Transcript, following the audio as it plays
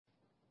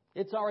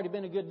It's already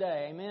been a good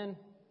day. Amen?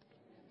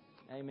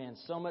 Amen.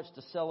 So much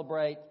to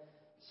celebrate,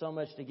 so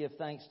much to give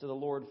thanks to the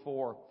Lord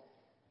for.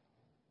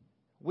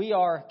 We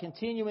are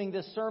continuing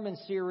this sermon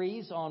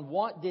series on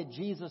what did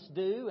Jesus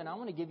do, and I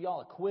want to give you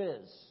all a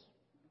quiz.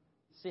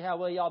 See how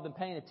well y'all been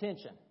paying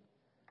attention.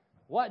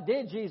 What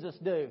did Jesus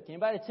do? Can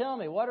anybody tell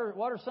me? What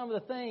are some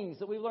of the things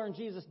that we learned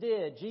Jesus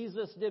did?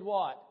 Jesus did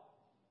what?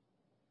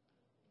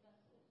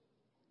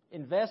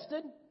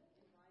 Invested.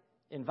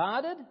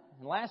 Invited.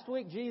 And last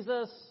week,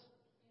 Jesus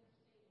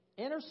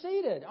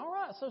interceded. All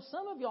right, so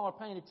some of y'all are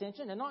paying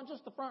attention, and not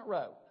just the front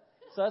row.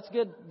 So that's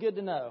good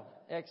to know.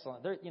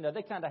 Excellent.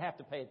 They kind of have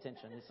to pay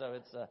attention. So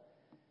it's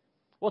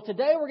Well,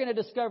 today we're going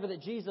to discover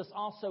that Jesus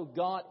also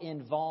got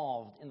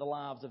involved in the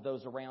lives of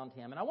those around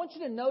him. And I want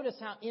you to notice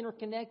how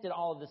interconnected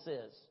all of this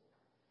is.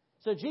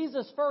 So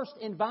Jesus first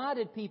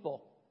invited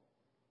people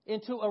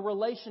into a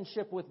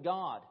relationship with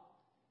God.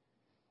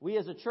 We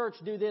as a church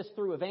do this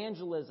through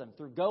evangelism,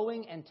 through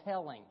going and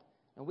telling.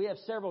 And we have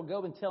several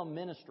go and tell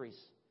ministries.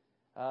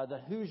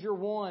 The Who's Your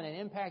One and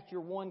Impact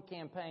Your One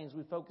campaigns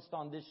we focused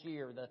on this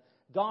year. The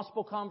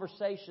gospel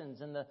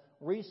conversations and the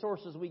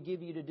resources we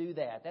give you to do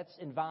that. That's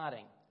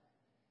inviting.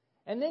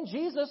 And then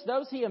Jesus,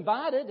 those he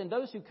invited and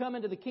those who come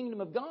into the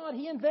kingdom of God,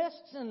 he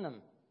invests in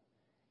them.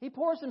 He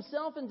pours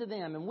himself into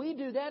them. And we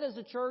do that as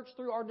a church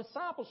through our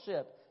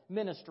discipleship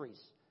ministries.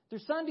 Through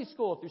Sunday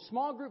school, through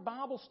small group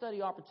Bible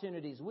study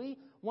opportunities, we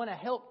want to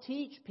help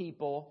teach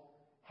people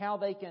how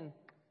they can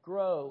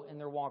grow in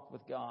their walk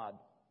with God.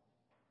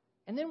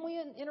 And then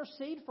we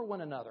intercede for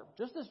one another.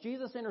 Just as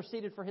Jesus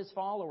interceded for his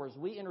followers,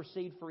 we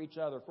intercede for each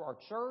other, for our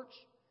church,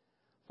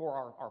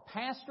 for our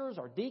pastors,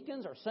 our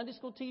deacons, our Sunday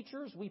school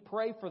teachers. We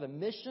pray for the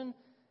mission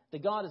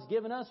that God has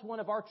given us. One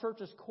of our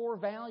church's core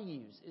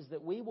values is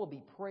that we will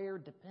be prayer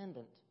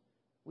dependent.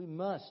 We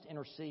must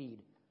intercede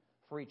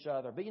for each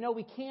other. But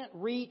we can't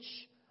reach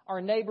our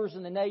neighbors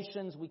in the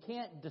nations. We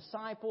can't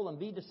disciple and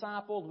be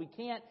discipled. We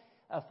can't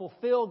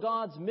fulfill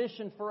God's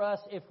mission for us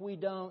if we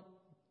don't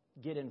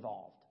get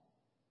involved.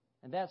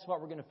 And that's what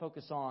we're going to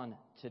focus on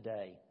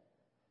today.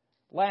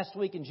 Last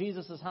week in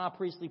Jesus' high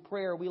priestly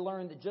prayer, we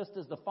learned that just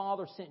as the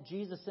Father sent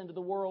Jesus into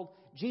the world,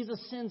 Jesus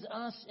sends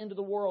us into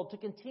the world to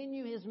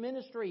continue his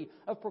ministry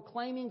of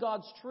proclaiming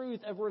God's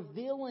truth, of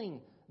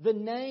revealing the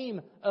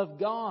name of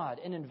God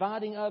and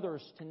inviting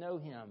others to know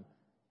him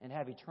and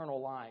have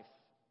eternal life.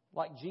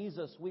 Like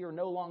Jesus, we are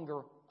no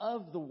longer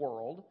of the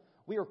world.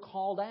 We are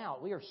called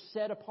out. We are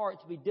set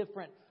apart to be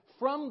different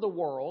from the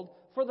world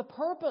for the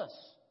purpose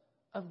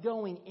of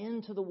going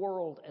into the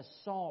world as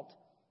salt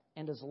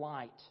and as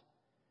light.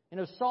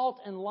 Salt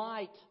and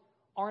light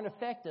aren't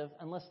effective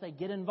unless they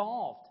get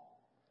involved.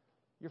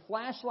 Your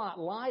flashlight,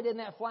 light in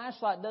that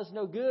flashlight does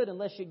no good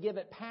unless you give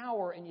it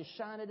power and you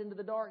shine it into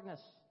the darkness.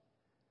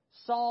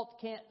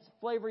 Salt can't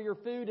flavor your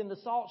food in the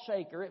salt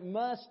shaker. It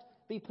must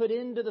be put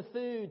into the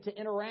food to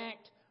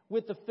interact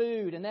with the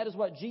food. And that is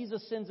what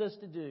Jesus sends us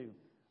to do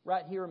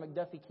right here in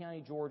McDuffie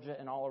County, Georgia,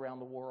 and all around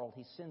the world.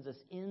 He sends us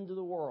into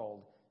the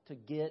world to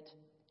get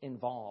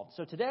involved.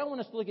 So today I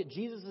want us to look at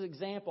Jesus'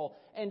 example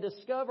and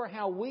discover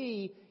how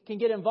we can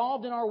get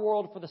involved in our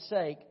world for the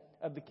sake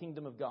of the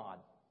kingdom of God.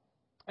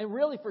 And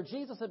really for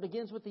Jesus it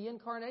begins with the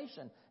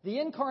incarnation. The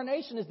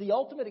incarnation is the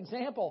ultimate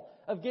example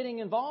of getting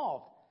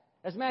involved.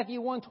 As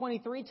Matthew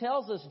 1:23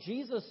 tells us,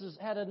 Jesus has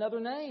had another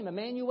name,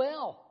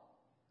 Emmanuel,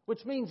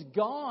 which means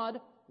God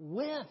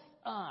with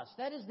us.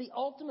 That is the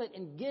ultimate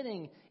in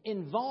getting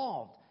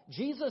involved.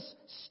 Jesus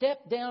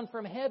stepped down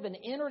from heaven,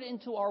 entered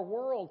into our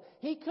world.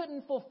 He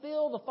couldn't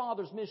fulfill the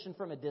Father's mission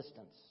from a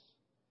distance.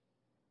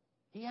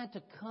 He had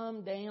to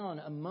come down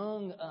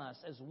among us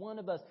as one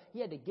of us.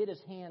 He had to get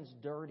his hands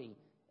dirty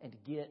and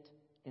get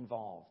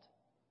involved.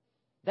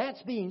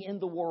 That's being in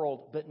the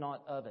world, but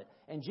not of it.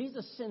 And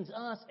Jesus sends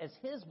us as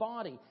his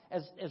body,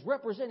 as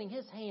representing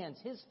his hands,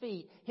 his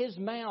feet, his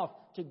mouth,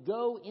 to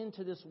go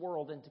into this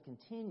world and to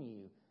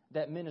continue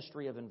that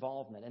ministry of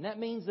involvement. And that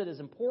means that as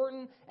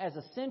important, as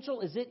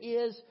essential as it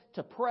is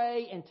to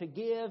pray and to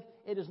give,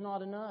 it is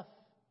not enough.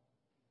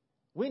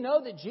 We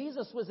know that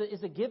Jesus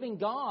is a giving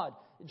God.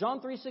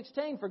 John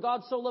 3:16, for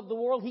God so loved the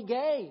world, he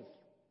gave.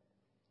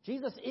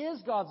 Jesus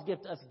is God's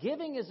gift to us.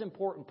 Giving is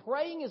important.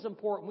 Praying is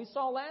important. We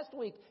saw last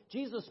week,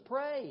 Jesus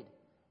prayed.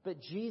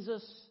 But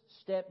Jesus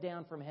stepped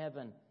down from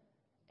heaven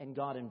and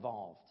got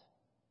involved.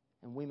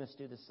 And we must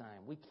do the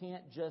same. We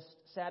can't just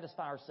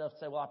satisfy ourselves and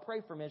say, well, I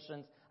pray for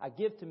missions, I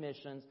give to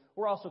missions.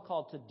 We're also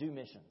called to do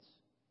missions,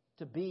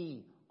 to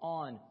be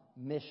on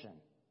mission.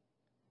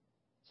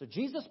 So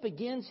Jesus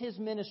begins his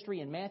ministry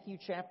in Matthew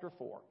chapter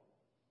 4.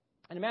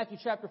 And in Matthew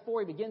chapter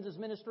 4, he begins his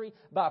ministry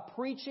by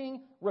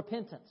preaching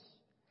repentance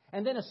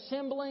and then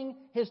assembling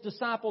his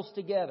disciples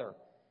together.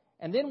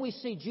 And then we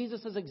see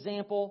Jesus'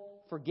 example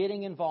for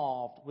getting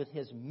involved with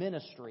his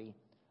ministry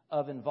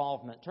of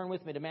involvement. Turn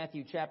with me to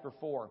Matthew chapter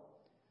 4.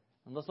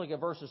 And let's look at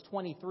verses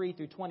 23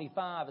 through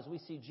 25 as we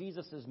see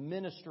Jesus'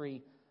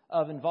 ministry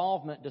of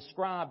involvement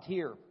described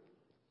here.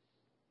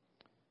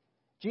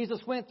 Jesus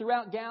went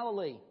throughout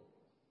Galilee,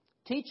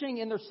 teaching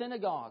in their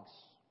synagogues,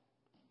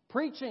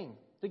 preaching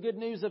the good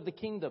news of the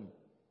kingdom,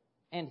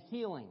 and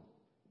healing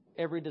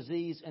every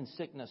disease and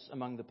sickness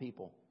among the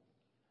people.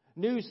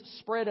 News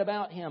spread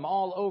about him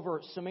all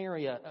over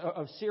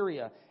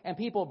Syria, and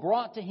people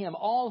brought to him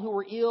all who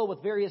were ill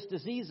with various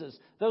diseases,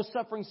 those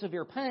suffering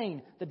severe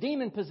pain, the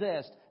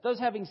demon-possessed, those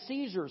having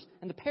seizures,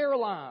 and the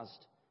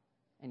paralyzed,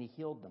 and he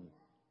healed them.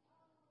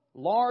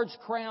 Large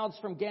crowds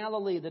from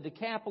Galilee, the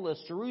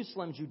Decapolis,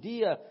 Jerusalem,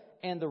 Judea,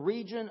 and the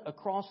region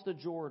across the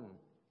Jordan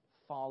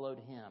followed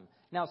him.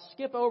 Now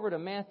skip over to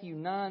Matthew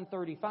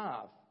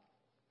 9:35.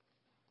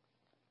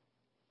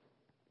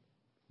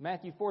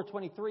 Matthew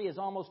 4:23 is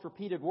almost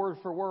repeated word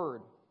for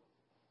word.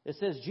 It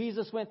says,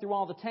 Jesus went through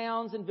all the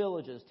towns and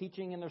villages,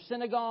 teaching in their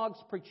synagogues,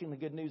 preaching the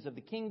good news of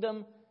the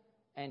kingdom,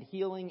 and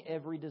healing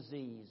every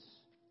disease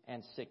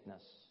and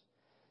sickness.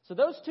 So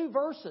those two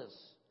verses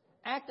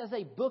act as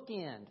a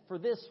bookend for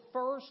this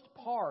first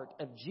part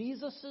of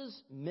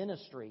Jesus'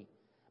 ministry.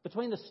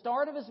 Between the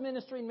start of his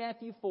ministry in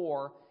Matthew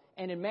 4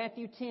 and in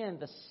Matthew 10,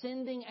 the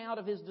sending out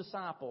of his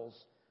disciples,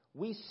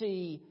 we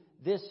see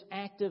this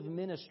active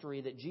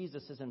ministry that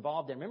Jesus is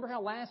involved in. Remember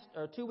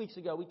how 2 weeks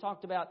ago we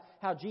talked about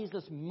how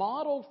Jesus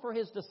modeled for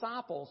his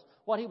disciples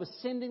what he was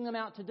sending them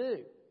out to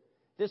do.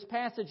 This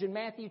passage in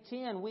Matthew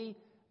 10, I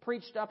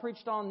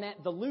preached on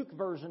the Luke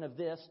version of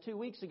this 2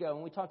 weeks ago,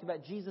 and we talked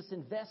about Jesus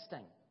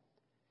investing.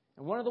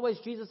 And one of the ways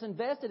Jesus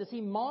invested is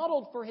he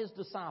modeled for his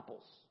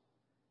disciples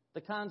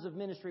the kinds of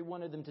ministry he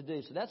wanted them to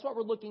do. So that's what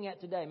we're looking at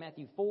today,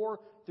 Matthew 4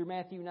 through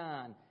Matthew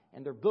 9.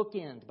 And they're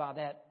bookended by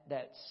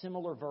that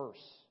similar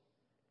verse.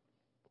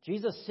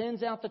 Jesus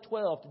sends out the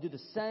 12 to do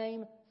the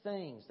same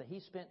things that he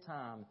spent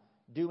time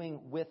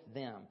doing with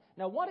them.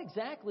 Now, what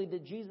exactly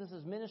did Jesus'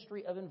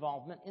 ministry of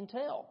involvement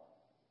entail?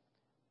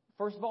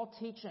 First of all,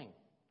 teaching.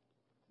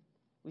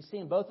 We see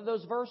in both of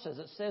those verses,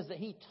 it says that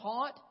he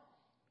taught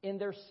in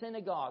their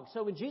synagogue.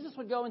 So when Jesus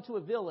would go into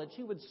a village,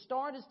 he would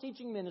start his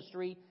teaching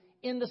ministry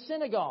in the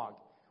synagogue,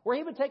 where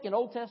he would take an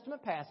Old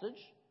Testament passage,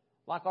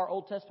 like our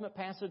Old Testament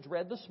passage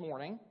read this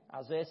morning,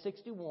 Isaiah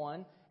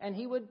 61, and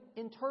he would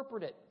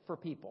interpret it for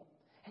people.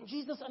 And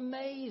Jesus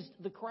amazed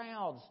the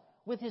crowds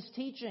with his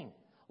teaching.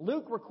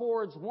 Luke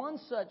records one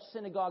such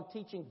synagogue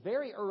teaching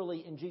very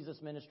early in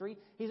Jesus' ministry.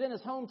 He's in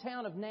his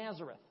hometown of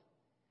Nazareth.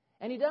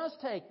 And he does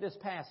take this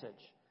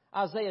passage,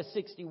 Isaiah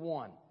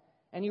 61,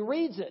 and he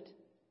reads it,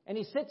 and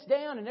he sits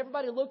down, and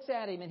everybody looks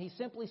at him, and he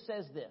simply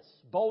says this,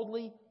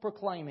 boldly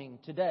proclaiming,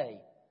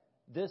 "Today,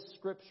 this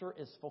scripture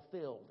is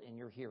fulfilled in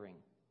your hearing."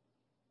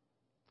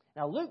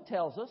 Now, Luke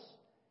tells us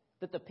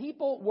that the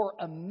people were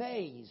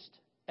amazed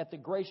at the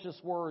gracious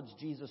words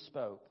Jesus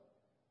spoke,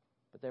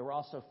 but they were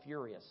also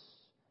furious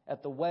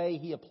at the way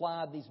he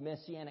applied these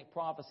messianic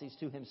prophecies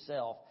to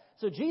himself.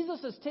 So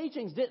Jesus'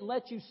 teachings didn't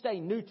let you stay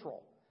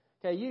neutral.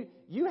 Okay,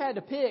 you had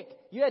to pick.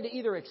 You had to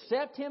either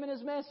accept him and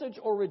his message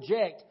or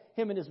reject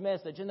him and his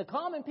message. And the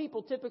common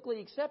people typically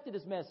accepted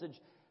his message,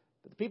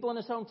 but the people in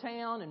his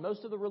hometown and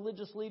most of the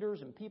religious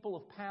leaders and people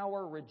of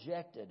power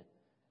rejected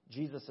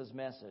Jesus'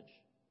 message.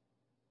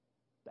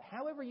 But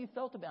however you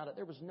felt about it,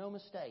 there was no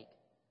mistake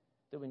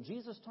that when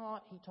Jesus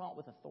taught, he taught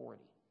with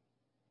authority.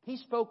 He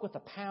spoke with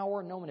a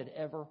power no one had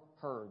ever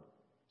heard.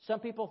 Some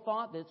people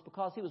thought that it's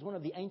because he was one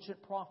of the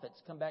ancient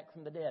prophets come back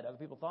from the dead. Other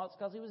people thought it's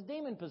because he was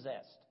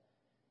demon-possessed.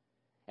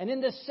 And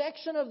in this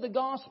section of the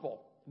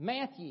gospel,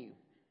 Matthew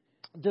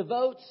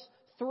devotes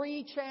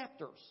 3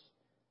 chapters.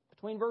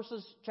 Between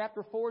verses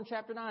chapter 4 and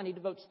chapter 9, he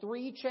devotes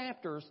 3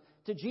 chapters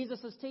to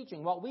Jesus'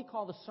 teaching, what we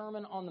call the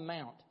Sermon on the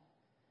Mount.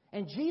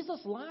 And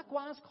Jesus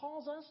likewise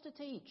calls us to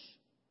teach.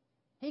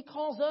 He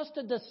calls us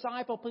to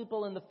disciple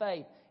people in the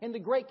faith. In the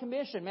Great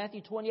Commission,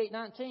 Matthew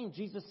 28:19,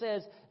 Jesus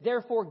says,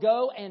 "Therefore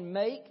go and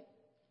make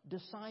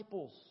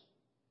disciples,"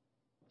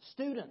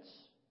 students,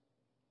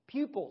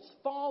 pupils,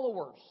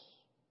 followers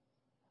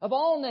of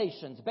all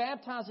nations,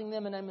 baptizing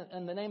them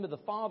in the name of the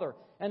Father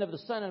and of the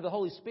Son and of the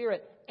Holy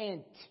Spirit,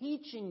 and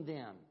teaching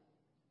them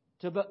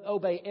to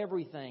obey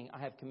everything I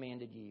have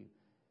commanded you.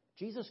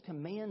 Jesus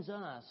commands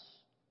us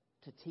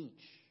to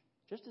teach,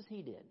 just as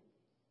he did.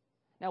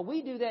 Now,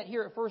 we do that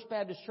here at First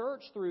Baptist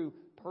Church through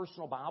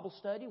personal Bible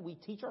study. We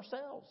teach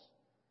ourselves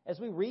as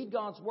we read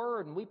God's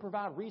Word, and we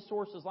provide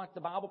resources like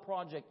the Bible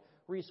Project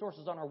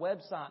resources on our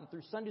website, and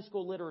through Sunday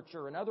school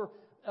literature and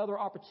other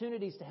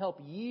opportunities to help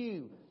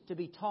you to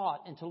be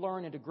taught and to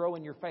learn and to grow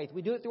in your faith.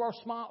 We do it through our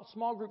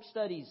small group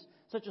studies,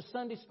 such as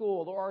Sunday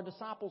school or our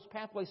Disciples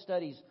Pathway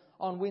studies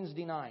on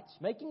Wednesday nights.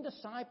 Making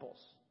disciples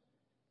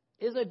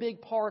is a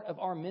big part of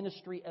our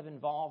ministry of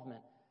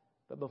involvement.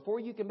 But before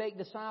you can make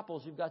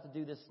disciples, you've got to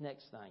do this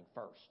next thing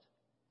first.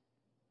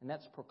 And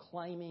that's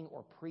proclaiming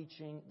or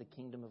preaching the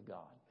kingdom of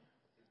God.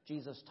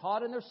 Jesus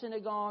taught in their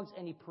synagogues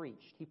and he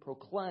preached. He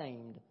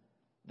proclaimed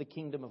the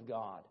kingdom of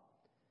God.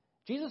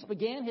 Jesus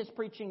began his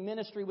preaching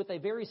ministry with a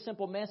very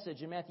simple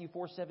message in Matthew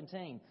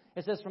 4:17.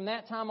 It says, "From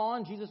that time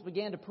on, Jesus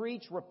began to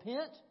preach,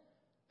 'Repent,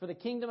 for the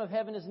kingdom of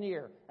heaven is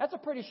near.'" That's a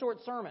pretty short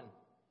sermon.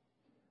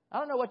 I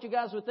don't know what you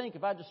guys would think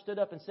if I just stood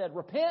up and said,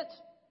 "Repent,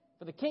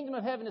 for the kingdom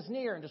of heaven is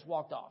near," and just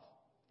walked off.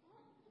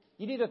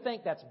 You'd either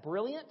think that's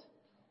brilliant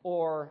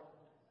or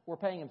we're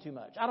paying him too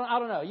much. I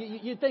don't know.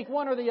 You'd think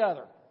one or the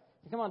other.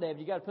 Come on, David,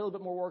 you got to put a little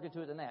bit more work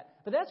into it than that.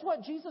 But that's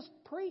what Jesus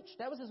preached.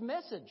 That was His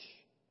message.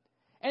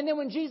 And then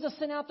when Jesus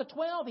sent out the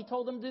 12, He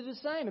told them to do the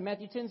same. In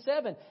Matthew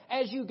 10:7,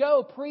 as you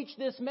go, preach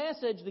this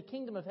message, the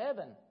kingdom of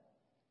heaven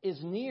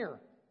is near.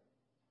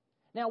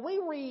 Now,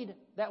 we read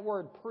that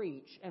word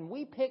preach, and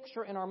we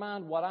picture in our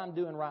mind what I'm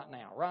doing right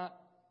now, right?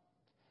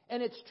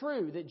 And it's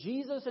true that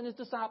Jesus and His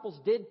disciples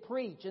did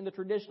preach in the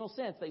traditional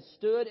sense. They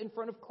stood in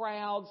front of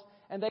crowds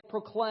and they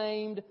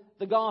proclaimed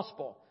the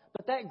gospel.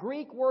 But that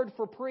Greek word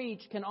for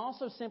preach can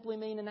also simply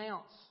mean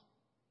announce,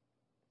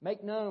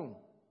 make known,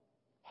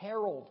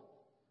 herald.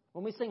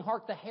 When we sing,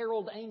 "Hark the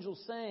herald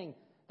angels sing,"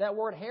 that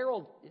word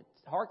herald,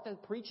 hark the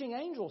preaching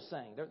angels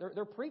sing.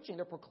 They're preaching,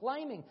 they're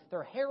proclaiming,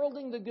 they're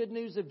heralding the good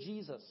news of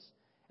Jesus.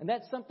 And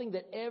that's something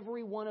that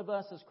every one of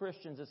us as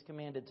Christians is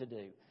commanded to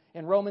do.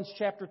 In Romans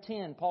chapter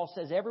 10, Paul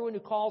says, everyone who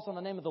calls on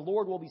the name of the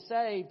Lord will be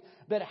saved.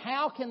 But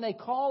how can they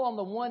call on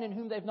the one in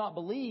whom they've not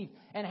believed?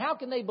 And how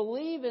can they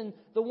believe in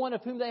the one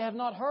of whom they have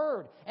not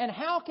heard? And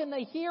how can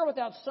they hear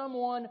without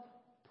someone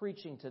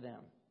preaching to them?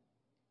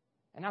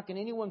 And how can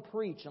anyone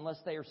preach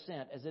unless they are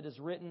sent? As it is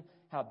written,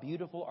 how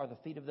beautiful are the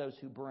feet of those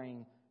who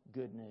bring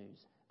good news.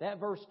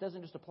 That verse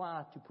doesn't just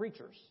apply to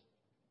preachers.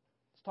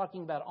 It's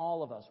talking about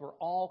all of us. We're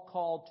all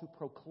called to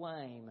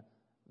proclaim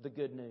the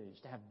good news,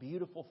 to have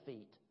beautiful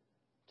feet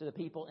to the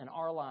people in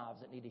our lives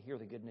that need to hear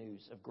the good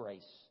news of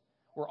grace.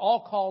 We're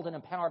all called and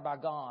empowered by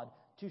God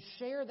to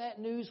share that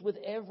news with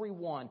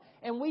everyone.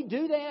 And we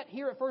do that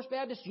here at First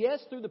Baptist, yes,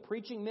 through the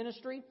preaching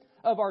ministry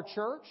of our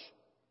church,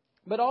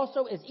 but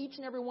also as each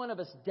and every one of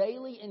us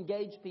daily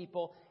engage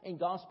people in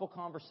gospel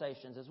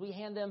conversations, as we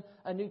hand them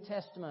a New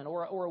Testament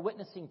or a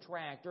witnessing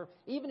tract, or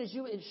even as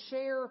you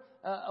share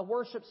a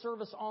worship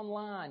service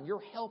online,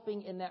 you're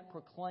helping in that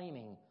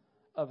proclaiming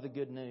of the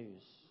good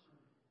news.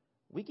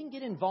 We can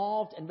get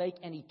involved and make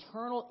an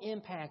eternal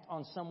impact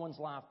on someone's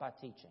life by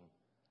teaching,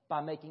 by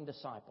making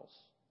disciples.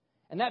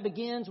 And that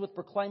begins with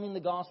proclaiming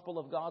the gospel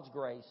of God's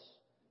grace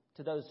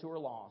to those who are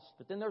lost.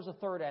 But then there's a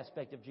third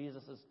aspect of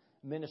Jesus'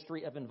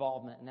 ministry of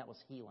involvement, and that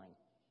was healing.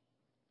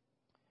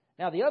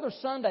 Now, the other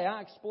Sunday,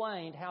 I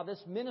explained how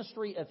this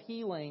ministry of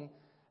healing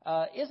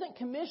isn't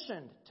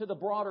commissioned to the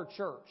broader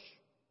church,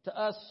 to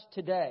us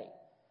today.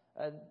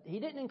 He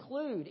didn't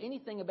include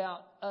anything about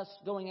us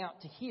going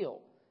out to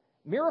heal.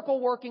 Miracle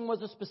working was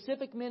a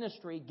specific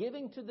ministry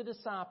given to the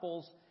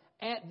disciples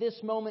at this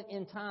moment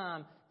in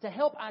time to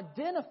help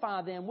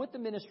identify them with the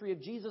ministry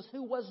of Jesus,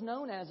 who was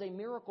known as a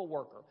miracle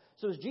worker.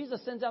 So as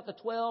Jesus sends out the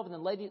 12 and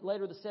then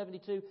later the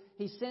 72,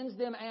 He sends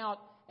them out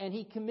and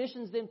He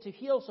commissions them to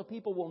heal so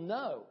people will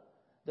know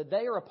that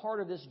they are a part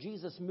of this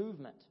Jesus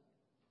movement.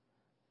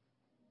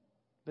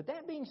 But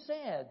that being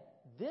said,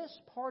 this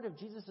part of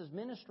Jesus'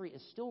 ministry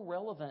is still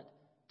relevant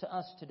to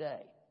us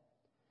today.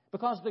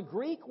 Because the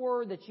Greek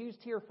word that's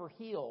used here for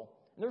heal,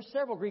 and there's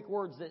several Greek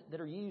words that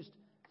are used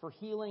for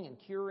healing and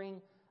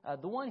curing.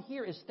 The one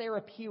here is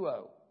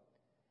therapeuo.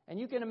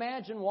 And you can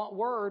imagine what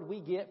word we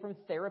get from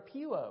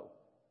therapeuo.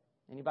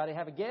 Anybody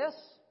have a guess?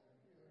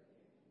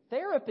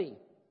 Therapy.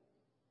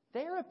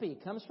 Therapy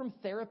comes from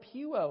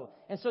therapeuo.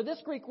 And so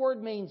this Greek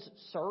word means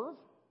serve.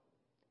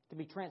 It can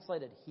be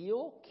translated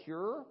heal,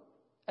 cure,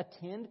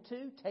 attend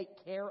to, take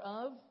care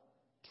of,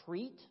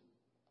 treat.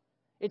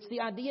 It's the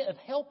idea of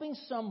helping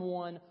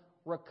someone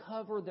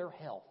recover their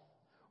health,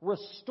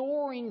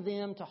 restoring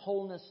them to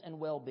wholeness and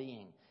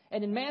well-being.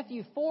 And in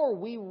Matthew 4,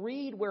 we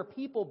read where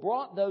people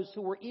brought those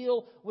who were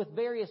ill with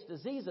various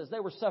diseases. They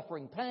were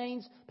suffering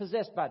pains,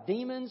 possessed by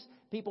demons,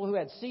 people who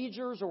had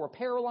seizures or were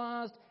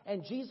paralyzed,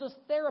 and Jesus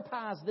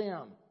therapized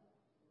them.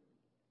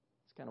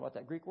 That's kind of what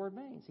that Greek word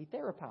means. He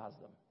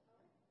therapized them.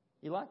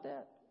 You like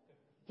that?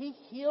 He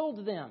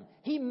healed them.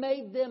 He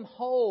made them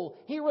whole.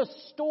 He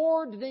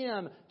restored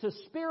them to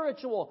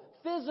spiritual,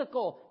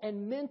 physical,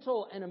 and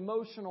mental and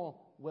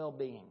emotional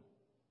well-being.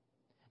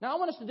 Now, I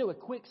want us to do a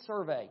quick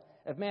survey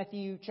of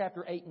Matthew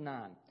chapter 8 and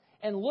 9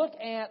 and look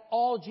at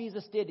all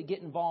Jesus did to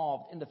get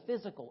involved in the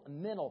physical,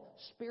 mental,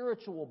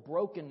 spiritual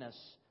brokenness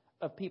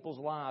of people's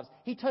lives.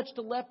 He touched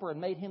a leper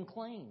and made him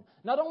clean.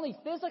 Not only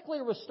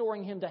physically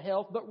restoring him to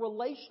health, but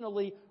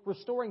relationally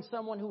restoring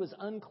someone who was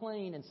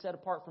unclean and set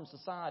apart from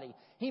society.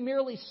 He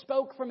merely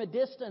spoke from a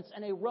distance,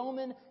 and a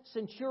Roman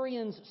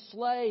centurion's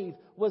slave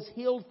was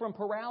healed from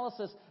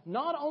paralysis,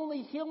 not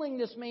only healing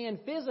this man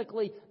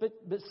physically, but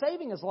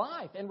saving his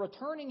life and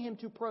returning him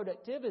to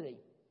productivity.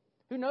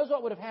 Who knows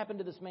what would have happened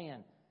to this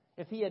man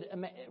if he had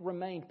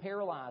remained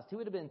paralyzed? He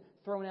would have been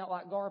thrown out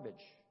like garbage.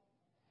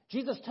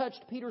 Jesus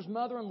touched Peter's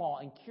mother-in-law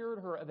and cured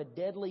her of a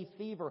deadly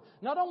fever,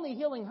 not only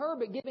healing her,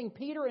 but giving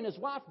Peter and his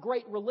wife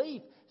great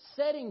relief,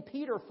 setting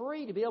Peter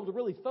free to be able to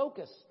really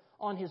focus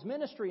on his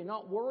ministry and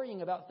not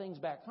worrying about things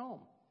back home.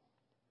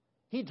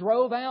 He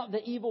drove out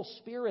the evil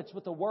spirits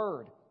with the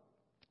word,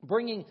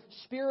 bringing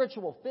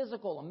spiritual,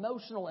 physical,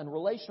 emotional, and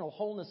relational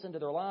wholeness into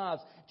their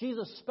lives.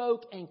 Jesus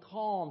spoke and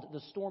calmed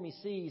the stormy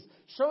seas,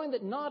 showing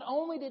that not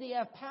only did He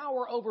have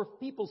power over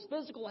people's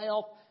physical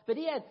health, but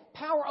He had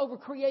power over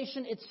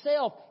creation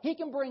itself. He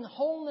can bring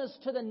wholeness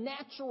to the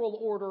natural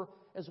order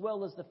as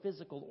well as the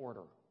physical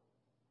order.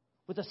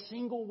 With a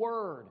single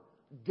word,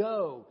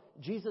 Go.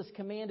 Jesus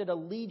commanded a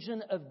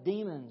legion of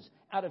demons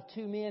out of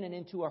 2 men and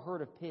into a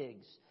herd of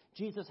pigs.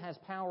 Jesus has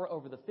power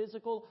over the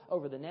physical,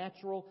 over the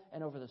natural,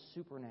 and over the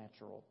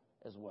supernatural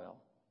as well.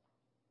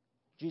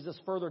 Jesus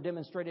further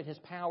demonstrated His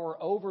power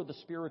over the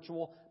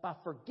spiritual by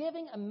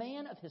forgiving a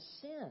man of his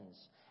sins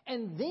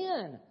and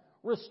then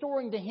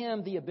restoring to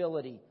him the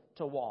ability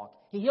to walk.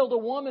 He healed a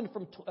woman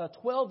from a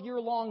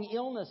 12-year-long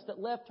illness that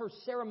left her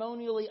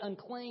ceremonially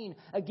unclean,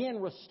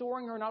 again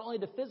restoring her not only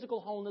to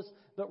physical wholeness,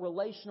 but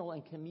relational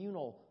and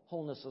communal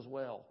wholeness as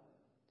well.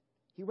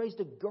 He raised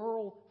a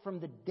girl from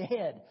the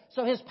dead.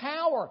 So His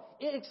power,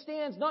 it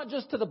extends not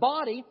just to the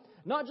body,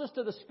 not just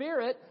to the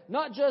spirit,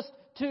 not just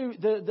to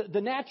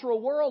the natural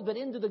world, but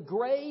into the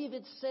grave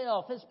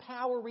itself. His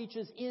power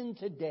reaches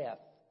into death.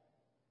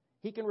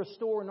 He can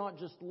restore not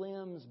just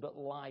limbs, but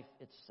life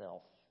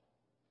itself.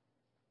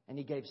 And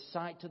He gave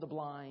sight to the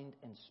blind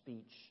and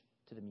speech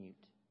to the mute.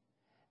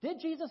 Did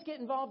Jesus get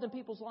involved in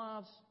people's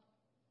lives?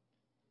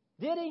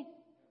 Did He?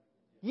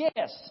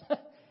 Yes.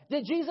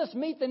 Did Jesus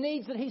meet the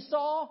needs that He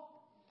saw?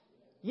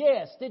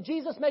 Yes. Did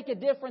Jesus make a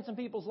difference in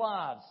people's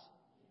lives?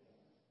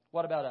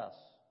 What about us?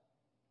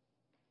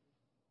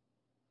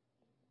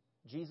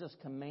 Jesus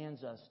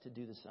commands us to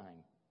do the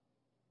same.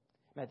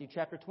 Matthew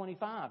chapter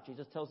 25,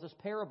 Jesus tells this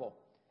parable.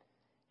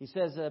 He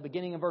says,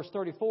 beginning in verse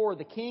 34,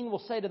 the king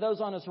will say to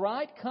those on his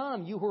right,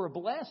 "Come, you who are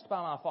blessed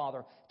by my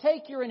Father,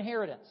 take your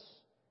inheritance.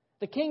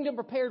 The kingdom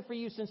prepared for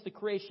you since the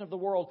creation of the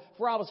world.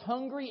 For I was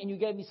hungry, and you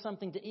gave me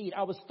something to eat.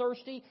 I was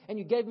thirsty, and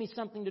you gave me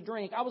something to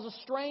drink. I was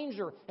a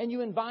stranger, and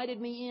you invited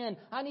me in.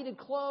 I needed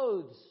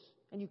clothes,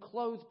 and you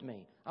clothed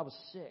me. I was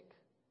sick,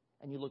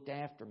 and you looked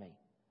after me.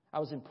 I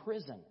was in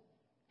prison,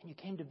 and you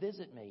came to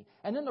visit me."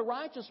 And then the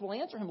righteous will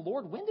answer him,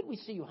 "Lord, when did we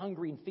see you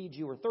hungry and feed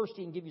you, or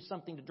thirsty and give you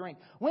something to drink?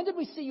 When did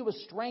we see you a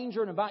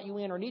stranger and invite you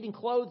in, or needing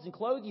clothes and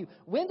clothe you?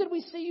 When did we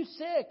see you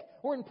sick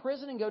or in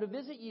prison and go to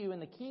visit you?" And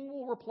the king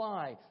will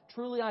reply,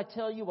 "Truly I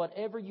tell you,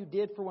 whatever you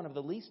did for one of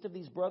the least of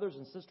these brothers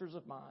and sisters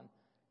of mine,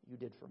 you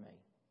did for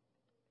me."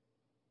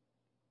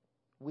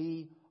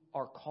 We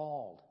are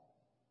called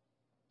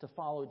to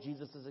follow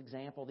Jesus'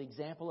 example, the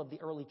example of the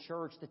early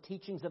church, the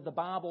teachings of the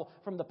Bible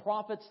from the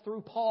prophets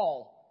through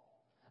Paul.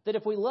 That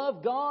if we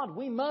love God,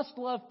 we must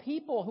love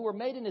people who are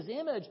made in His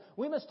image.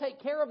 We must take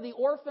care of the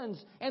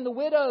orphans and the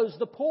widows,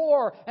 the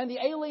poor and the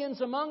aliens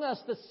among us,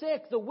 the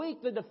sick, the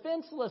weak, the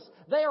defenseless.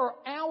 They are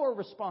our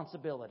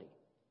responsibility.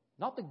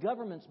 Not the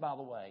government's, by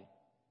the way.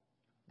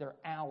 They're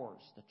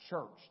ours, the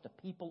church, the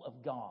people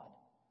of God.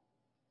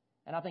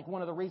 And I think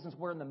one of the reasons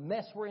we're in the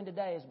mess we're in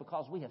today is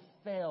because we have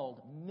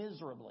failed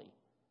miserably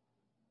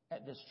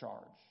at this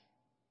charge.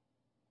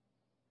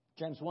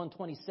 James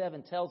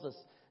 1:27 tells us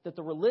that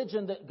the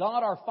religion that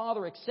God our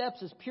Father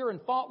accepts as pure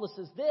and faultless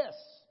is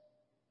this.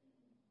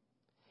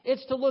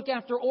 It's to look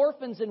after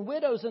orphans and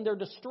widows in their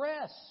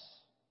distress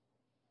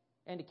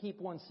and to keep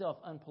oneself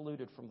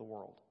unpolluted from the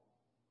world.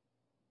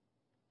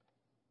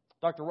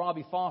 Dr.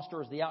 Robbie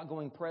Foster is the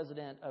outgoing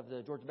president of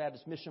the Georgia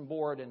Baptist Mission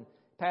Board and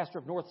pastor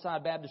of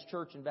Northside Baptist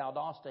Church in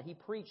Valdosta. He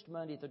preached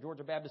Monday at the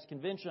Georgia Baptist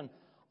Convention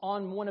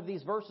on one of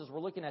these verses we're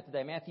looking at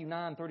today, Matthew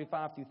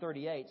 9:35 through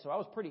 38. So I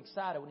was pretty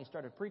excited when he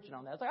started preaching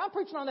on that. I was like, I'm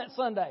preaching on that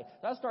Sunday.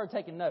 So I started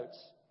taking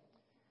notes.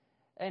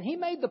 And he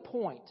made the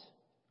point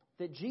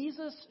that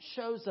Jesus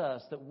shows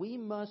us that we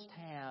must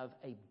have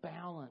a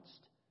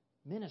balanced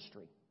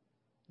ministry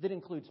that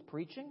includes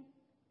preaching,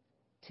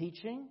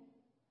 teaching,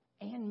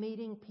 and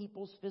meeting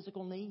people's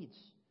physical needs,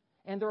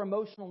 and their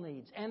emotional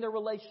needs, and their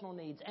relational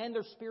needs, and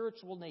their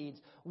spiritual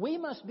needs. We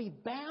must be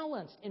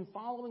balanced in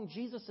following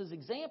Jesus'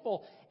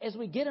 example as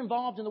we get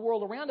involved in the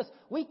world around us.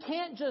 We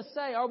can't just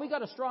say, "Oh, we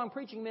got a strong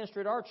preaching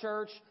ministry at our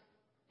church,"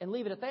 and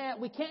leave it at that.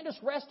 We can't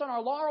just rest on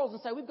our laurels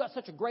and say, "We've got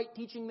such a great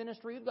teaching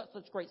ministry, we've got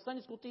such great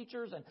Sunday school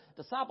teachers and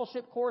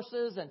discipleship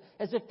courses," and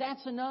as if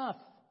that's enough.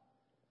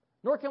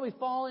 Nor can we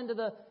fall into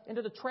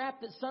the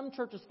trap that some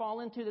churches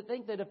fall into that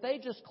think that if they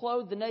just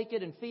clothe the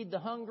naked and feed the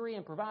hungry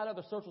and provide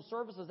other social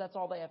services, that's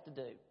all they have to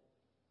do.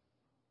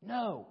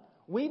 No,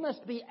 we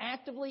must be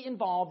actively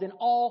involved in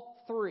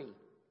all three.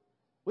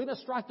 We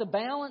must strike the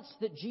balance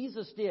that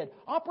Jesus did.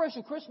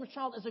 Operation Christmas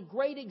Child is a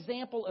great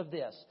example of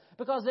this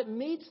because it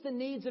meets the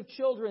needs of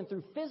children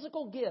through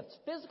physical gifts,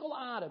 physical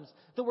items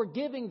that we're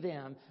giving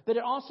them, but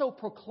it also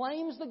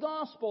proclaims the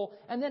gospel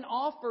and then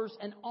offers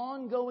an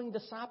ongoing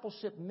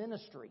discipleship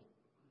ministry.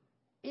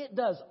 It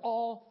does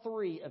all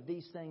three of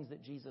these things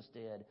that Jesus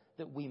did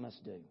that we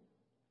must do.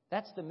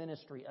 That's the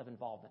ministry of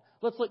involvement.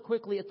 Let's look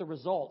quickly at the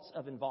results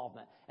of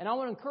involvement. And I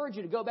want to encourage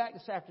you to go back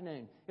this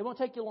afternoon. It won't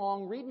take you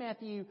long. Read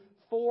Matthew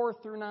 4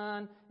 through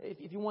 9.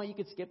 If you want, you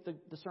could skip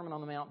the Sermon on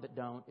the Mount, but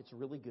don't. It's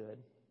really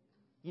good.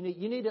 You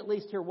need to at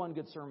least hear one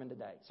good sermon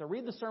today. So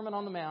read the Sermon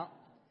on the Mount.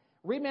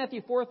 Read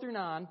Matthew 4 through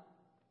 9.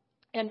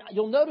 And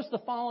you'll notice the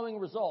following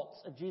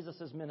results of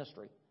Jesus'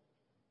 ministry.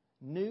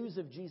 News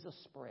of Jesus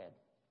spread.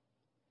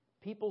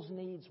 People's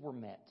needs were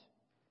met.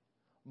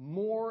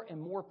 More and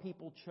more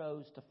people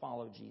chose to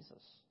follow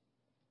Jesus.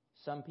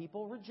 Some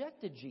people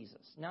rejected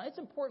Jesus. Now, it's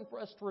important for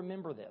us to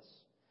remember this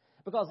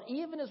because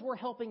even as we're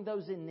helping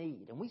those in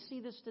need, and we see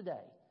this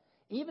today,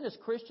 Even as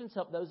Christians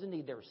help those in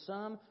need, there are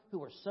some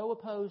who are so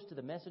opposed to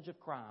the message of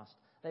Christ,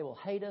 they will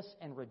hate us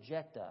and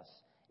reject us,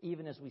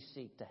 even as we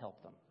seek to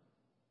help them.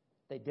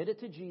 They did it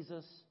to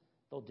Jesus,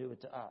 they'll do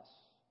it to us.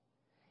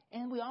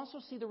 And we also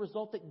see the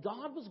result that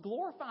God was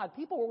glorified.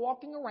 People were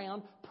walking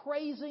around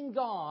praising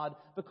God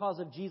because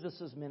of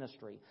Jesus'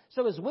 ministry.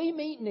 So as we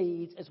meet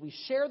needs, as we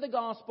share the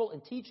gospel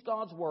and teach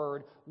God's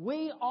word,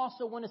 we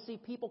also want to see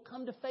people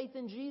come to faith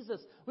in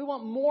Jesus. We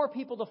want more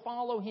people to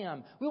follow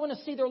Him. We want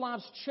to see their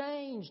lives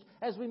changed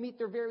as we meet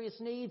their various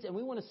needs, and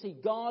we want to see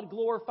God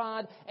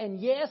glorified.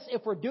 And yes,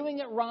 if we're doing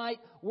it right,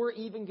 we're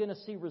even going to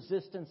see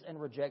resistance and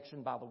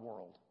rejection by the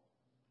world.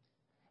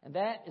 And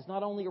that is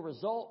not only a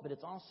result, but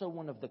it's also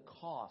one of the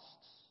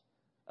costs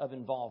of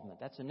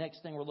involvement. That's the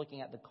next thing we're looking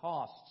at, the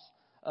costs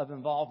of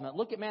involvement.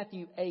 Look at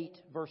Matthew 8,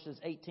 verses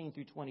 18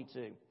 through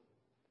 22.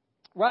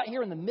 Right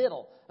here in the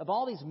middle of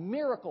all these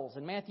miracles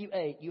in Matthew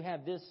 8, you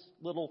have this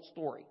little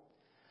story.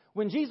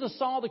 When Jesus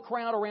saw the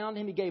crowd around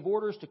Him, He gave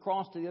orders to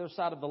cross to the other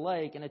side of the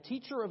lake, and a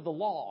teacher of the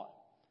law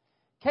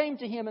came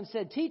to Him and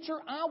said, "Teacher,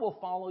 I will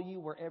follow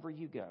you wherever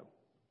you go."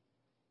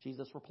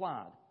 Jesus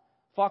replied,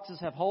 "Foxes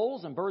have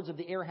holes and birds of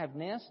the air have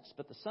nests,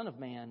 but the Son of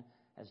Man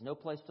has no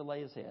place to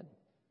lay His head."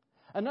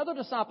 Another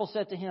disciple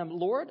said to Him,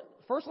 "Lord,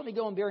 first let me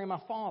go and bury my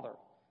father."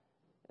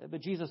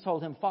 But Jesus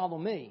told him, "Follow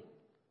me,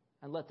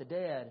 and let the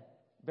dead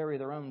bury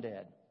their own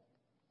dead."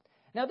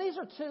 Now, these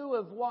are two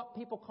of what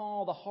people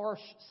call the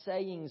harsh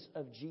sayings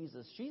of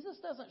Jesus. Jesus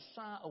doesn't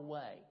shy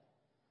away,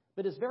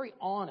 but is very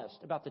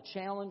honest about the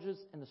challenges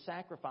and the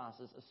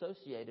sacrifices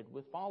associated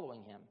with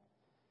following Him.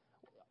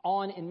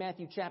 On in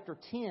Matthew chapter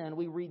 10,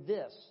 we read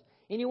this: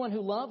 "Anyone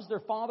who loves their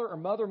father or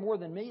mother more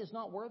than me is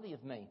not worthy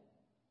of me.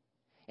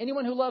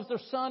 Anyone who loves their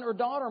son or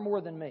daughter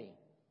more than me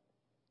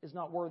is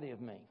not worthy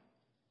of me.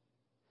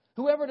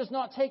 Whoever does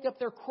not take up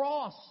their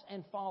cross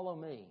and follow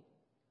me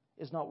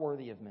is not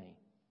worthy of me.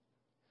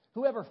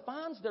 Whoever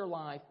finds their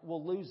life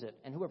will lose it,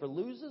 and whoever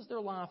loses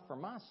their life for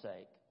my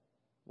sake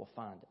will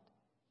find it."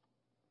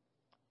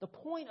 The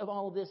point of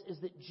all of this is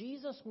that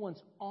Jesus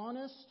wants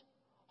honest,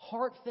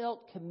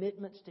 heartfelt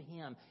commitments to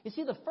Him. You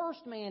see, the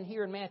first man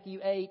here in Matthew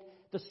 8,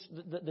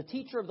 the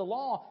teacher of the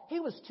law, he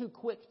was too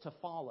quick to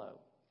follow.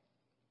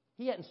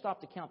 He hadn't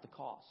stopped to count the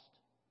cost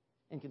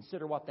and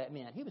consider what that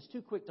meant. He was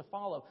too quick to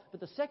follow. But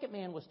the second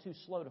man was too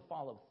slow to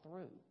follow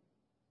through.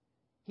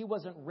 He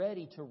wasn't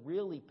ready to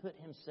really put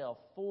himself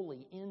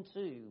fully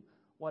into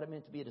what it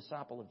meant to be a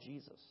disciple of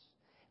Jesus.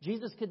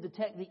 Jesus could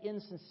detect the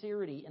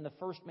insincerity in the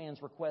first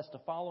man's request to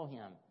follow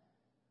Him.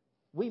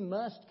 We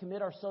must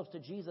commit ourselves to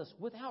Jesus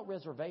without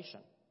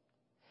reservation.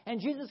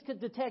 And Jesus could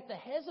detect the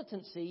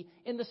hesitancy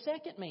in the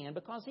second man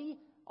because he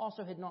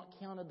also had not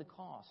counted the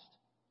cost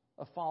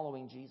of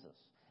following Jesus.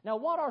 Now,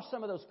 what are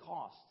some of those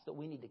costs that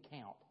we need to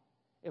count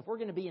if we're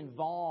going to be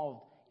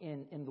involved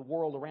in the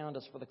world around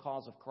us for the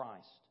cause of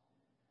Christ?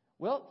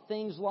 Well,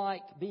 things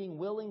like being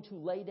willing to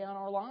lay down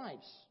our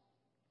lives,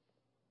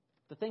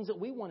 the things that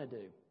we want to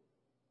do,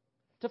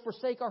 to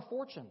forsake our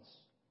fortunes,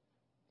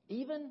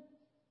 even,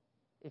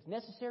 if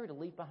necessary, to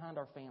leave behind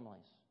our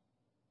families,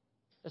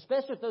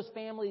 especially if those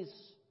families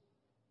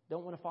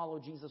don't want to follow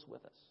Jesus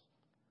with us,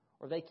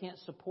 or they can't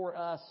support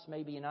us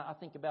maybe. And I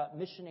think about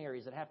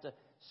missionaries that have to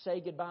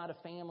say goodbye to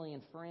family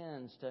and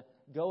friends to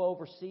go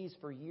overseas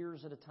for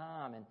years at a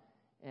time,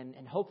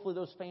 and hopefully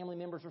those family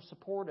members are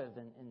supportive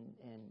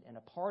and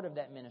a part of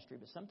that ministry,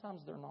 but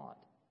sometimes they're not.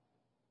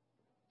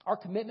 Our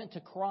commitment to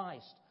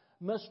Christ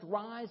must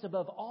rise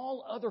above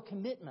all other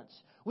commitments.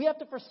 We have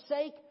to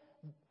forsake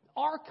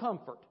our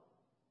comfort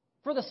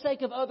for the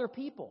sake of other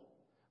people,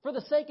 for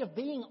the sake of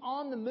being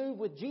on the move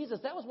with Jesus.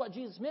 That was what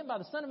Jesus meant by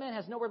the Son of Man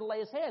has nowhere to lay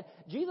His head.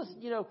 Jesus,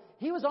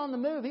 He was on the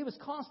move. He was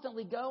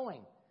constantly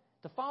going.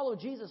 To follow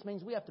Jesus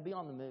means we have to be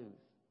on the move.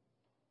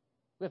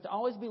 We have to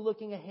always be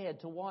looking ahead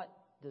to what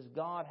does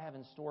God have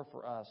in store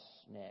for us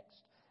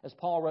next. As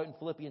Paul wrote in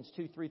Philippians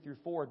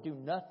 2:3-4, "Do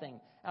nothing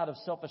out of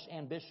selfish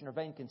ambition or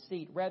vain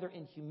conceit. Rather,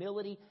 in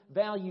humility,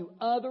 value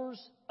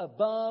others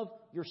above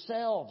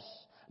yourselves,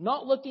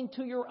 not looking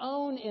to your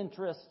own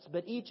interests,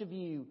 but each of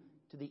you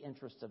to the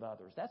interests of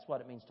others." That's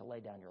what it means to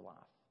lay down your life.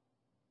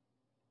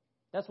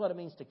 That's what it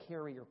means to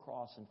carry your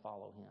cross and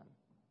follow Him.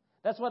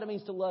 That's what it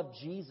means to love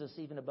Jesus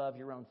even above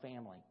your own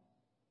family.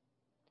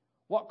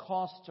 What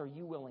costs are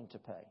you willing to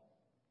pay?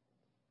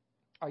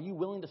 Are you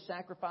willing to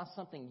sacrifice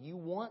something you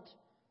want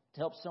to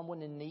help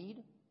someone in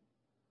need?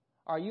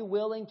 Are you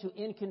willing to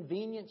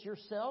inconvenience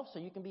yourself so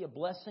you can be a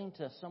blessing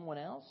to someone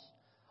else?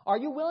 Are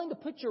you willing to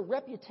put your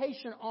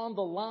reputation on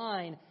the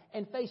line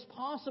and face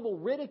possible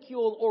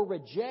ridicule or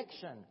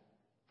rejection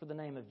for the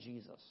name of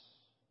Jesus?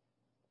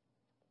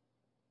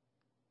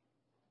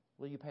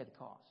 Will you pay the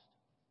cost?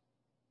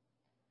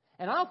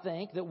 And I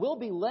think that we'll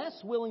be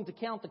less willing to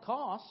count the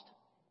cost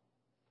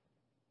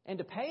and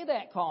to pay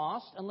that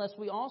cost unless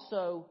we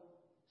also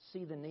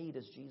see the need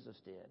as Jesus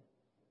did.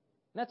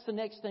 And that's the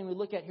next thing we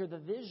look at here, the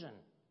vision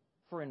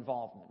for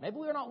involvement. Maybe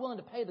we're not willing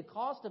to pay the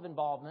cost of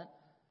involvement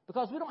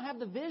because we don't have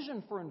the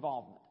vision for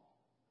involvement.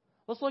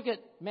 Let's look at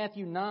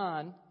Matthew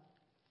 9.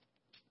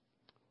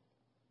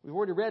 We've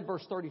already read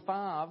verse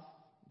 35.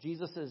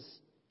 Jesus is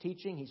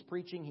teaching, He's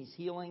preaching, He's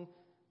healing.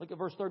 Look at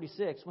verse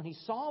 36. When He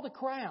saw the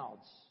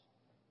crowds,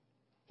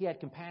 He had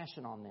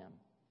compassion on them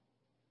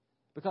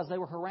because they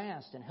were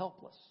harassed and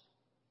helpless,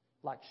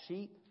 like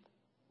sheep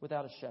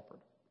without a shepherd.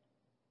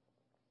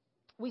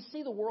 We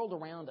see the world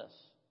around us,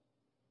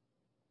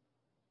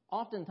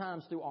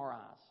 oftentimes through our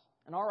eyes.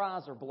 And our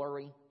eyes are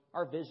blurry.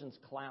 Our vision's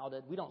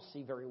clouded. We don't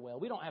see very well.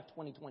 We don't have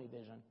 20/20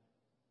 vision.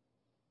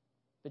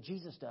 But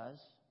Jesus does.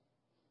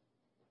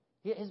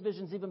 His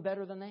vision's even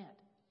better than that.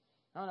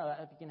 I don't know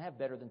if you can have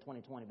better than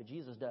 20/20, but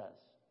Jesus does.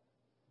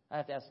 I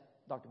have to ask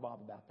Dr.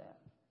 Bob about that.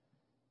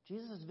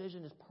 Jesus'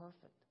 vision is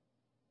perfect.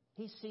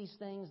 He sees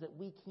things that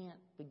we can't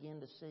begin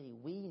to see.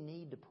 We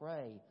need to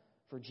pray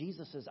for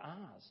Jesus'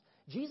 eyes.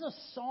 Jesus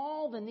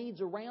saw the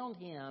needs around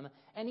Him,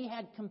 and He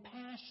had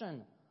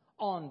compassion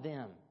on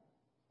them.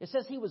 It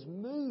says He was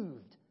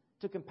moved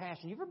to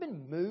compassion. You ever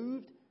been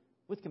moved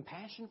with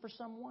compassion for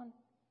someone?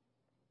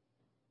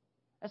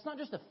 That's not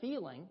just a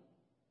feeling.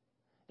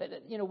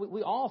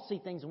 We all see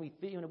things, and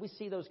we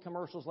see those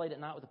commercials late at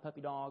night with the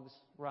puppy dogs,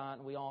 right?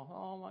 And we all,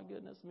 oh my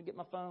goodness, let me get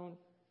my phone,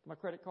 my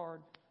credit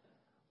card.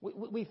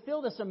 We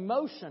feel this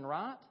emotion,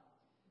 right?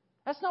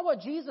 That's not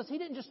what Jesus, He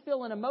didn't just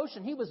feel an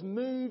emotion. He was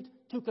moved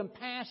to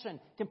compassion.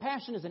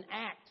 Compassion is an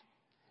act.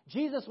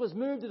 Jesus was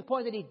moved to the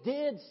point that He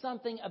did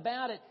something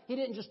about it. He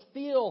didn't just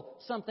feel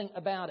something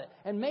about it.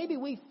 And maybe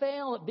we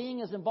fail at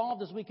being as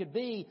involved as we could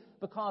be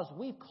because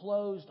we've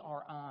closed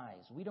our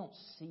eyes. We don't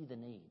see the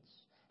needs.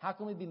 How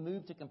can we be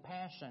moved to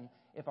compassion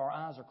if our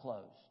eyes are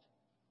closed?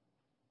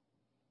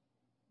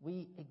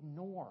 We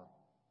ignore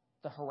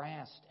the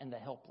harassed and the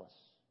helpless.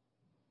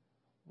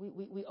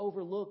 We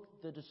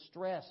overlook the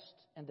distressed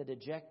and the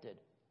dejected.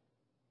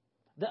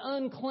 The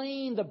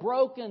unclean, the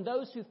broken,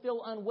 those who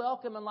feel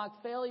unwelcome and like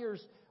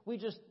failures,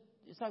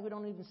 it's like we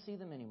don't even see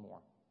them anymore.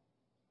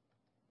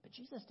 But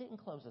Jesus didn't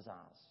close His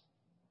eyes.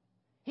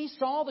 He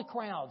saw the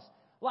crowds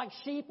like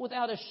sheep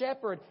without a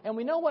shepherd. And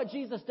we know what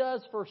Jesus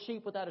does for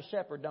sheep without a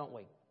shepherd, don't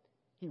we?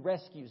 He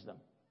rescues them.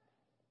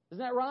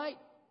 Isn't that right?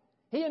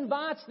 He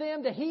invites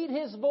them to heed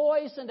His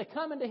voice and to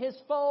come into His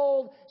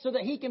fold so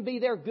that He can be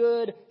their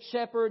good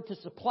shepherd, to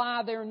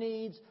supply their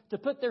needs, to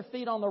put their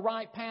feet on the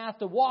right path,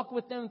 to walk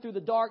with them through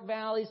the dark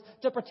valleys,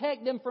 to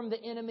protect them from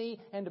the enemy,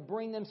 and to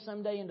bring them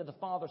someday into the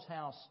Father's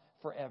house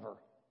forever.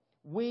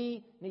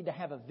 We need to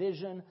have a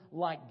vision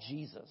like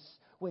Jesus.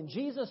 When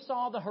Jesus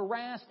saw the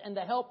harassed and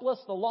the helpless,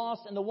 the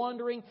lost and the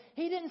wandering,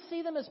 He didn't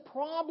see them as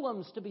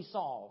problems to be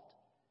solved.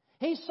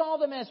 He saw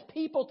them as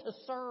people to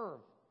serve.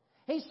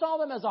 He saw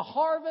them as a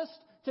harvest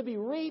to be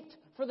reaped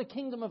for the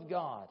kingdom of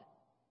God.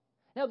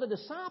 Now the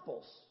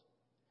disciples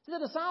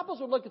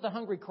would look at the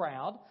hungry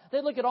crowd.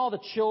 They'd look at all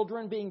the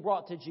children being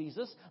brought to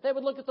Jesus. They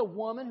would look at the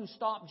woman who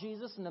stopped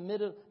Jesus in the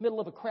middle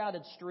of a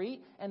crowded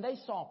street, and they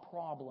saw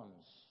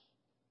problems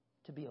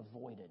to be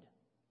avoided.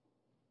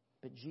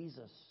 But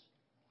Jesus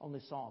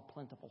only saw a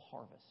plentiful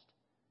harvest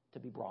to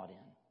be brought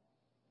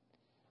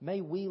in.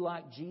 May we,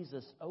 like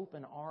Jesus,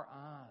 open our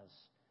eyes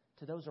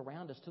to those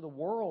around us, to the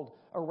world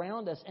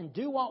around us, and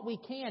do what we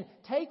can.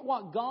 Take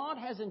what God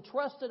has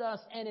entrusted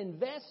us and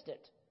invest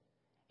it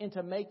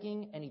into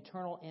making an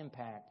eternal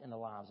impact in the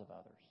lives of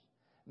others.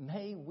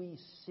 May we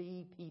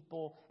see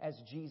people as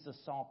Jesus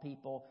saw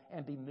people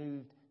and be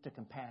moved to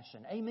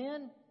compassion.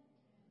 Amen?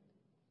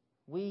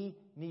 We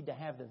need to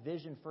have the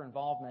vision for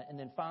involvement, and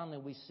then finally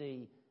we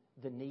see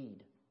the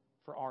need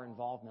for our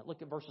involvement.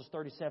 Look at verses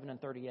 37 and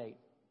 38.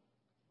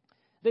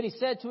 Then He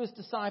said to His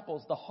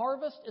disciples, "The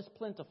harvest is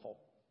plentiful,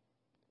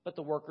 but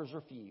the workers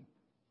are few.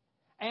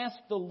 Ask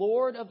the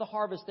Lord of the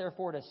harvest,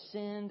 therefore, to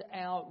send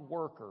out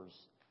workers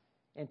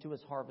into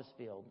His harvest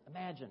field."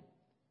 Imagine,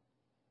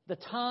 the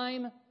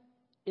time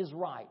is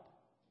ripe.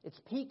 It's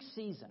peak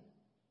season.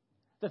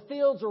 The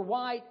fields are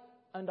white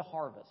unto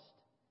harvest.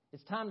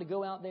 It's time to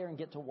go out there and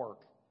get to work.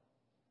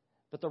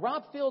 But the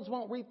ripe fields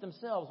won't reap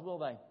themselves, will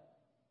they?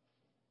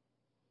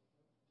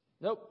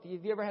 Nope.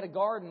 Have you ever had a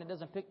garden that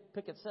doesn't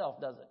pick itself,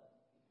 does it?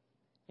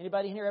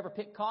 Anybody in here ever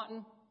pick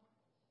cotton?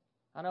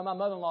 I know my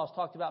mother-in-law's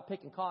talked about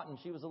picking cotton.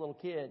 She was a little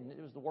kid, and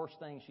it was the worst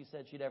thing she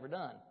said she'd ever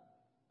done.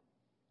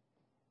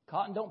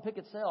 Cotton don't pick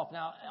itself.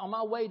 Now, on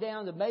my way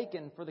down to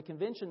Macon for the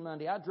convention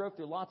Monday, I drove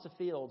through lots of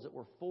fields that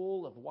were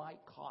full of white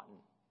cotton.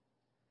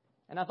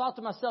 And I thought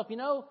to myself,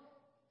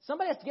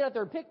 somebody has to get out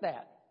there and pick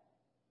that.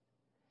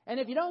 And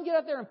if you don't get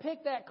out there and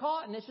pick that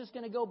cotton, it's just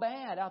going to go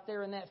bad out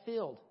there in that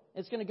field.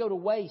 It's going to go to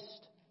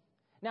waste.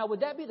 Now, would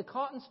that be the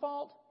cotton's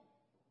fault?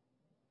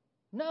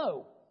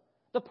 No.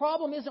 The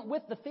problem isn't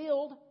with the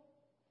field.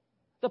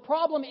 The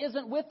problem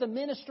isn't with the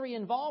ministry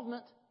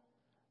involvement.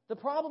 The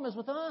problem is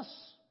with us,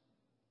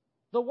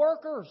 the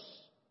workers.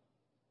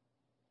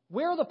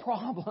 We're the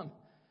problem,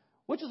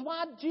 which is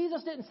why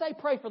Jesus didn't say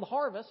pray for the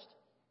harvest.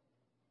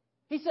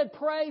 He said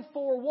pray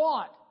for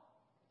what?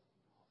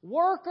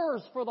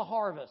 Workers for the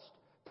harvest.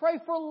 Pray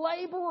for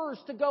laborers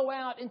to go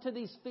out into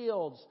these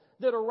fields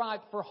that are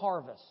ripe for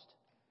harvest.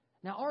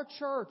 Now, our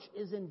church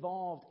is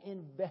involved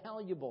in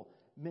valuable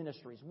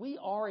ministries. We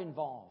are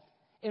involved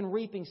in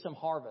reaping some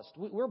harvest.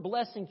 We're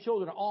blessing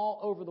children all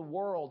over the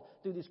world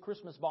through these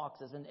Christmas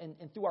boxes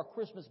and through our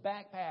Christmas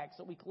backpacks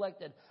that we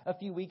collected a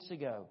few weeks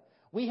ago.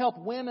 We help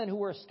women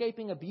who are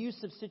escaping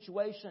abusive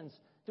situations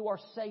through our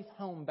Safe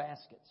Home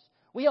baskets.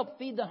 We help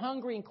feed the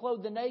hungry and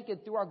clothe the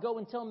naked through our Go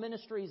and Tell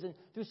ministries and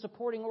through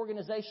supporting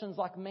organizations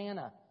like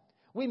Manna.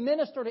 We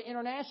minister to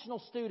international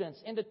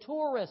students and to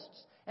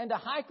tourists and to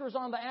hikers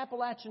on the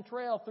Appalachian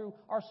Trail through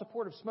our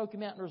support of Smoky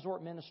Mountain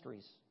Resort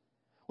Ministries.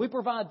 We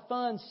provide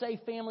fun, safe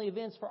family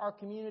events for our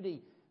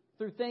community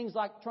through things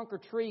like Trunk or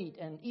Treat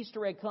and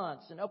Easter egg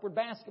hunts and Upward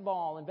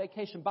Basketball and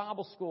Vacation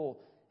Bible School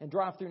and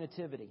Drive-Thru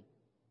Nativity.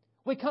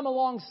 We come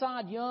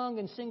alongside young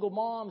and single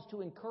moms to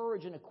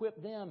encourage and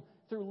equip them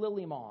through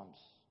Lily Moms.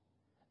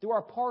 Through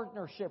our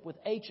partnership with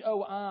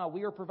HOI,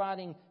 we are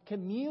providing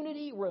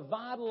community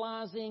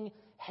revitalizing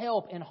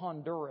help in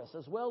Honduras,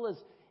 as well as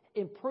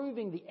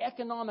improving the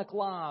economic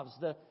lives,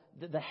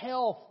 the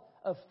health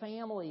of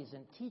families,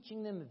 and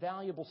teaching them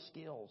valuable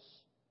skills.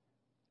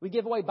 We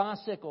give away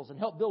bicycles and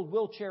help build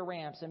wheelchair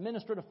ramps and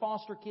minister to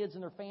foster kids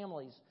and their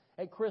families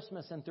at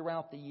Christmas and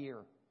throughout the year.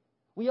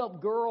 We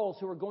help girls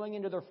who are going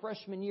into their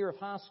freshman year of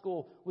high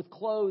school with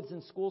clothes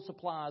and school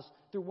supplies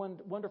through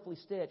Wonderfully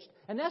Stitched.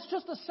 And that's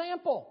just a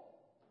sample.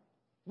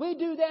 We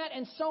do that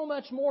and so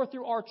much more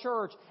through our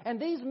church. And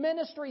these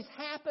ministries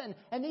happen,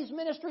 and these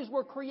ministries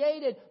were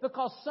created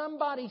because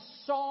somebody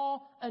saw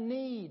a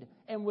need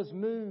and was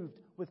moved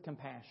with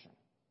compassion.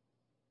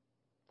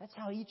 That's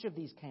how each of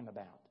these came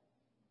about.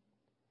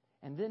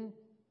 And then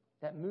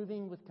that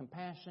moving with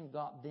compassion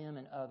got them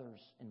and others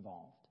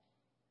involved.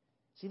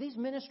 See, these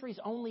ministries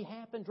only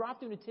happen,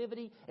 Drive-Thru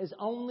Nativity is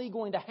only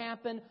going to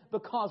happen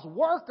because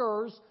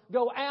workers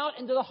go out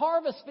into the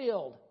harvest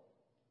field.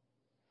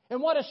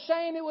 And what a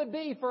shame it would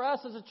be for us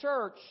as a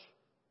church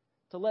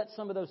to let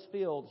some of those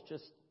fields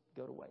just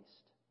go to waste.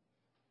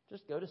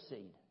 Just go to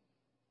seed.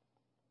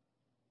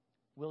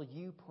 Will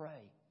you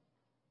pray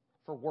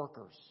for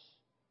workers,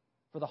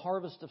 for the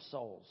harvest of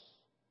souls,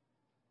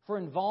 for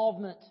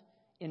involvement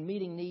in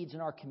meeting needs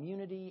in our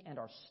community and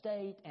our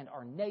state and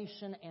our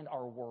nation and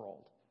our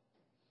world?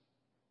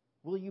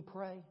 Will you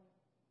pray?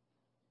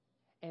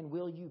 And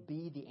will you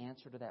be the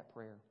answer to that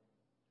prayer?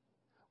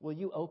 Will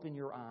you open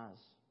your eyes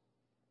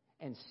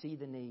and see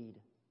the need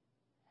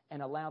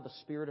and allow the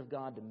Spirit of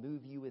God to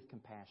move you with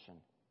compassion?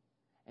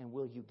 And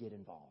will you get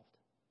involved?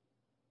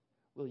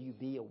 Will you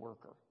be a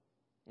worker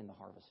in the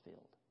harvest field?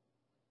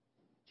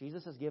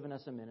 Jesus has given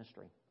us a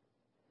ministry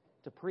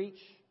to preach,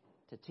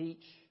 to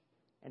teach,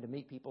 and to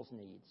meet people's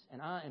needs.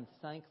 And I am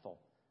thankful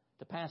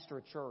to pastor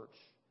a church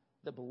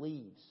that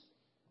believes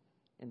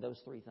in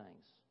those three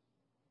things.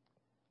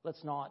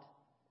 Let's not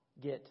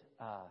get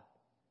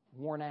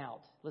worn out.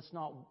 Let's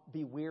not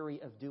be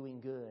weary of doing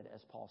good,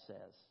 as Paul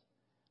says.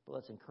 But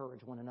let's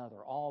encourage one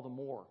another all the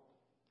more,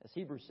 as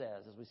Hebrews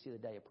says, as we see the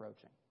day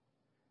approaching.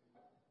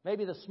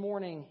 Maybe this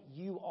morning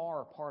you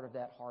are part of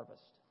that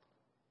harvest.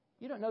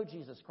 You don't know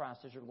Jesus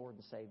Christ as your Lord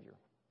and Savior.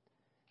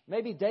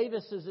 Maybe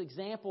Davis's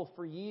example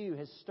for you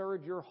has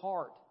stirred your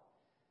heart.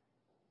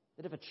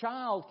 That if a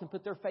child can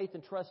put their faith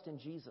and trust in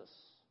Jesus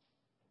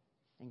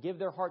and give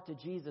their heart to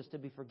Jesus to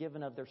be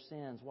forgiven of their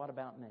sins, what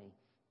about me?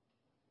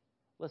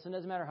 Listen, it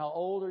doesn't matter how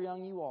old or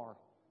young you are.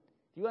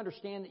 If you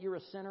understand that you're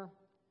a sinner,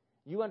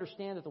 you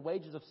understand that the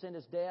wages of sin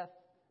is death,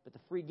 but the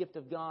free gift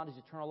of God is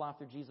eternal life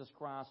through Jesus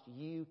Christ,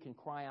 you can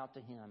cry out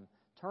to Him.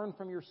 Turn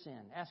from your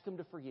sin. Ask Him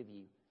to forgive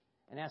you.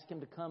 And ask Him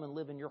to come and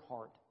live in your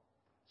heart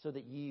so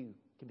that you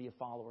can be a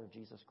follower of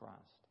Jesus Christ.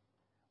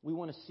 We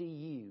want to see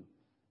you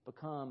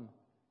become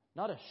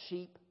not a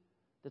sheep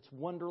that's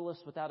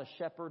wonderless without a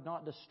shepherd,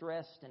 not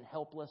distressed and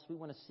helpless. We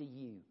want to see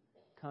you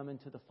come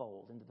into the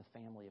fold, into the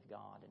family of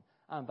God. And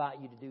I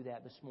invite you to do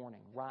that this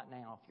morning, right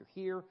now. If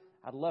you're here,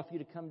 I'd love for you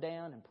to come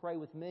down and pray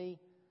with me.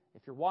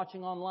 If you're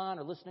watching online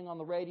or listening on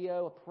the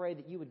radio, I pray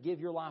that you would give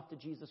your life to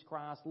Jesus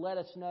Christ. Let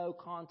us know.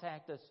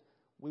 Contact us.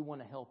 We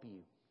want to help you.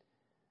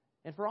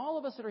 And for all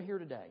of us that are here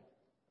today,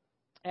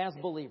 as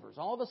believers,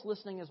 all of us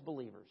listening as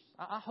believers,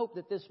 I hope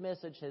that this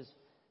message has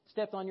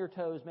stepped on your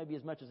toes maybe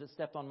as much as it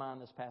stepped on mine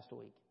this past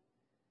week.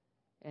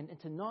 And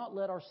to not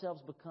let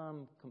ourselves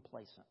become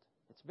complacent.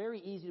 It's very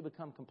easy to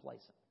become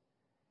complacent.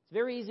 It's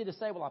very easy to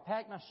say, well, I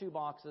packed my shoe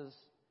boxes,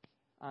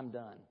 I'm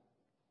done.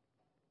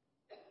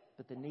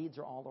 But the needs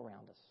are all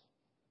around us.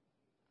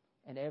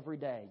 And every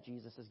day,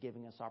 Jesus is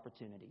giving us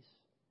opportunities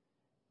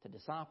to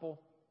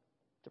disciple,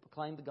 to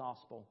proclaim the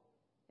gospel,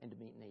 and to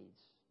meet needs.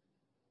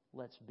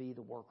 Let's be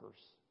the workers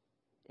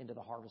into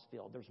the harvest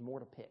field. There's more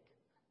to pick.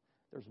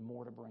 There's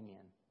more to bring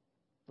in.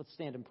 Let's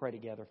stand and pray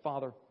together.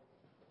 Father,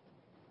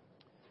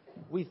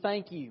 we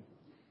thank you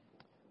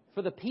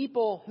for the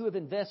people who have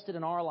invested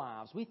in our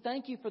lives. We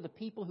thank you for the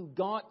people who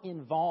got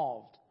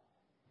involved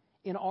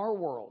in our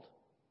world.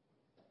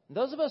 And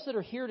those of us that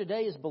are here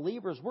today as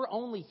believers, we're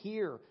only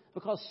here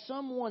because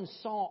someone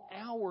saw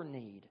our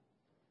need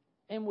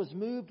and was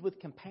moved with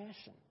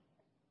compassion.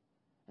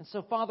 And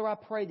so, Father, I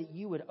pray that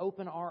you would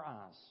open our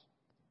eyes,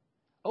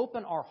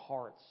 open our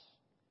hearts.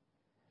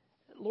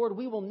 Lord,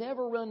 we will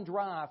never run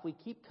dry if we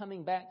keep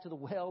coming back to the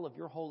well of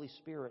your Holy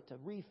Spirit to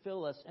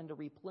refill us and to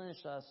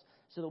replenish us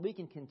so that we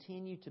can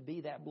continue to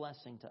be that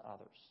blessing to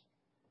others.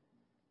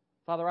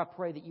 Father, I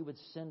pray that you would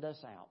send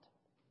us out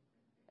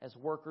as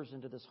workers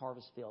into this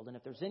harvest field. And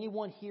if there's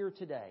anyone here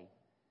today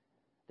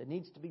that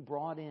needs to be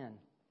brought in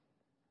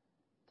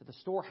to the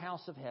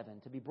storehouse of heaven,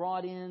 to be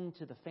brought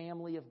into the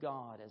family of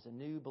God as a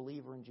new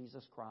believer in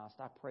Jesus Christ,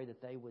 I pray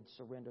that they would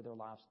surrender their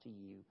lives to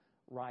you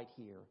right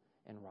here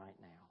and right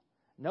now.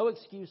 No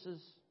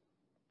excuses,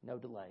 no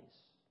delays.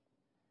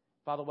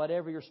 Father,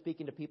 whatever you're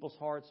speaking to people's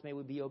hearts, may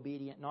we be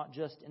obedient, not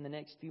just in the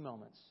next few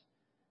moments,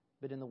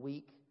 but in the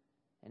week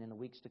and in the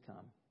weeks to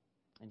come.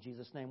 In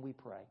Jesus' name we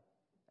pray.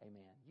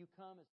 Amen. You come as